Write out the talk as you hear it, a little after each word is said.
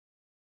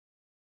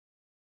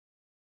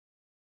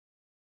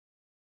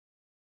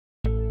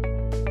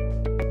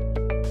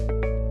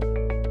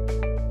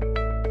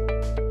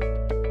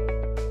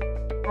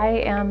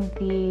I am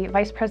the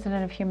Vice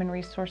President of Human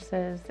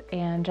Resources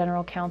and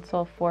General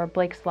Counsel for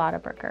Blake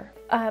Slaughterburger.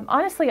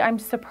 Honestly, I'm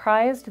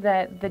surprised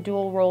that the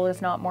dual role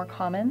is not more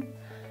common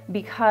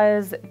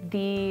because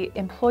the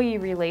employee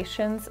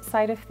relations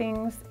side of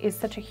things is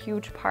such a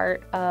huge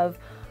part of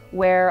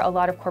where a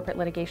lot of corporate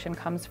litigation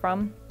comes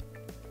from.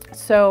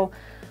 So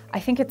I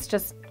think it's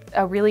just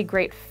a really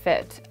great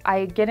fit.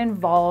 I get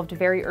involved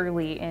very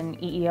early in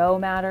EEO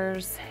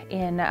matters,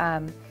 in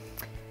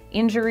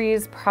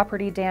injuries,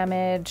 property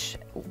damage.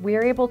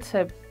 We're able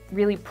to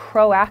really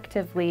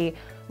proactively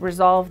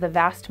resolve the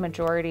vast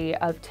majority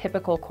of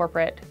typical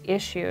corporate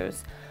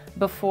issues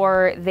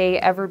before they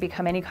ever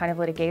become any kind of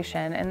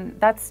litigation, and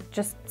that's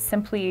just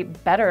simply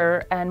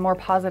better and more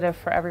positive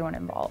for everyone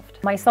involved.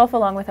 Myself,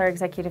 along with our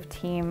executive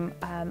team,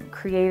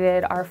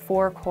 created our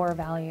 4 core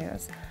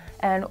values,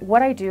 and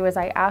what I do is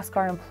I ask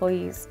our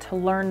employees to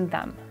learn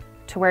them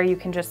to where you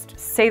can just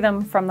say them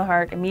from the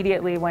heart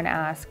immediately when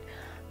asked.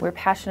 We're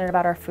passionate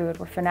about our food,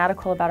 we're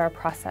fanatical about our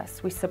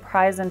process, we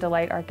surprise and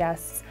delight our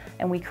guests,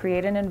 and we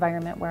create an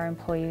environment where our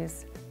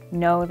employees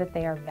know that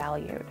they are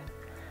valued.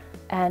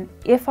 And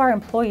if our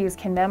employees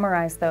can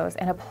memorize those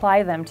and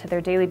apply them to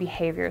their daily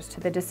behaviors, to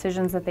the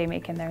decisions that they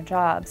make in their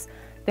jobs,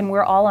 then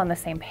we're all on the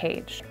same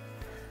page.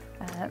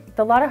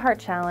 The Lot of Heart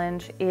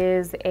Challenge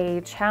is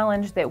a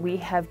challenge that we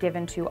have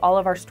given to all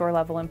of our store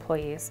level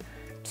employees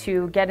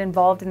to get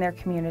involved in their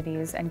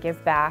communities and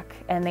give back,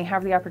 and they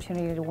have the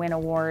opportunity to win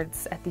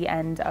awards at the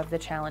end of the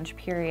challenge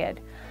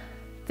period.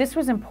 This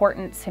was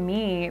important to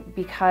me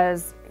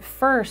because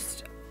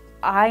first,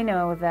 I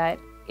know that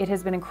it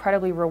has been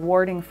incredibly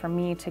rewarding for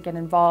me to get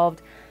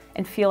involved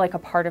and feel like a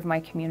part of my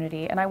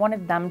community, and I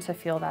wanted them to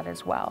feel that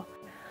as well.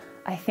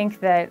 I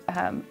think that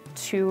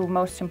 2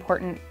 most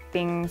important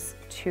things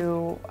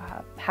to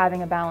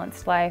having a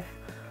balanced life,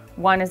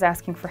 one is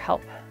asking for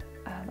help.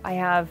 I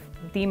have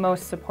the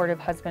most supportive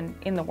husband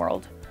in the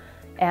world,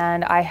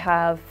 and I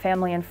have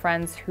family and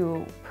friends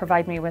who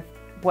provide me with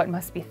what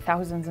must be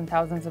thousands and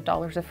thousands of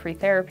dollars of free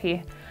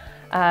therapy.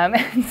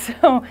 And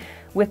so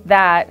with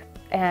that,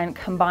 and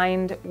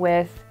combined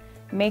with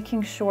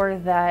making sure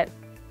that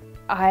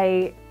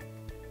I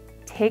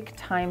take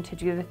time to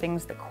do the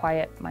things that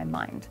quiet my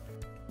mind.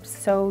 I'm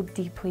so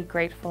deeply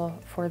grateful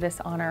for this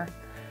honor.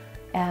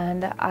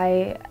 And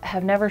I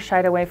have never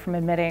shied away from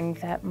admitting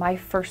that my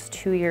first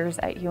 2 years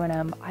at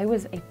UNM, I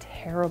was a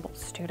terrible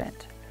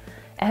student.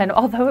 And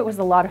although it was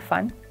a lot of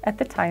fun at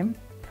the time,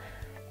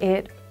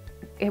 it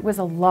was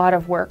a lot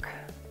of work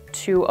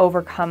to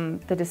overcome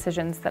the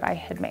decisions that I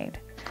had made.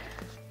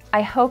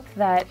 I hope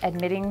that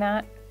admitting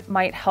that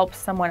might help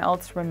someone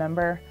else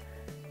remember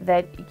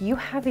that you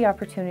have the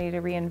opportunity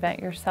to reinvent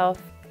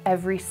yourself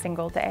every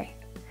single day.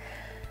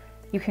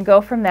 You can go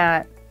from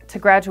that to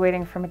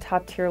graduating from a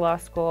top-tier law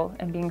school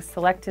and being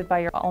selected by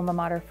your alma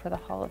mater for the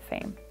Hall of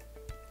Fame.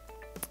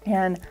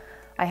 And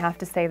I have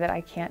to say that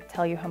I can't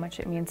tell you how much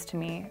it means to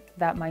me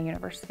that my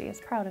university is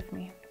proud of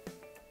me.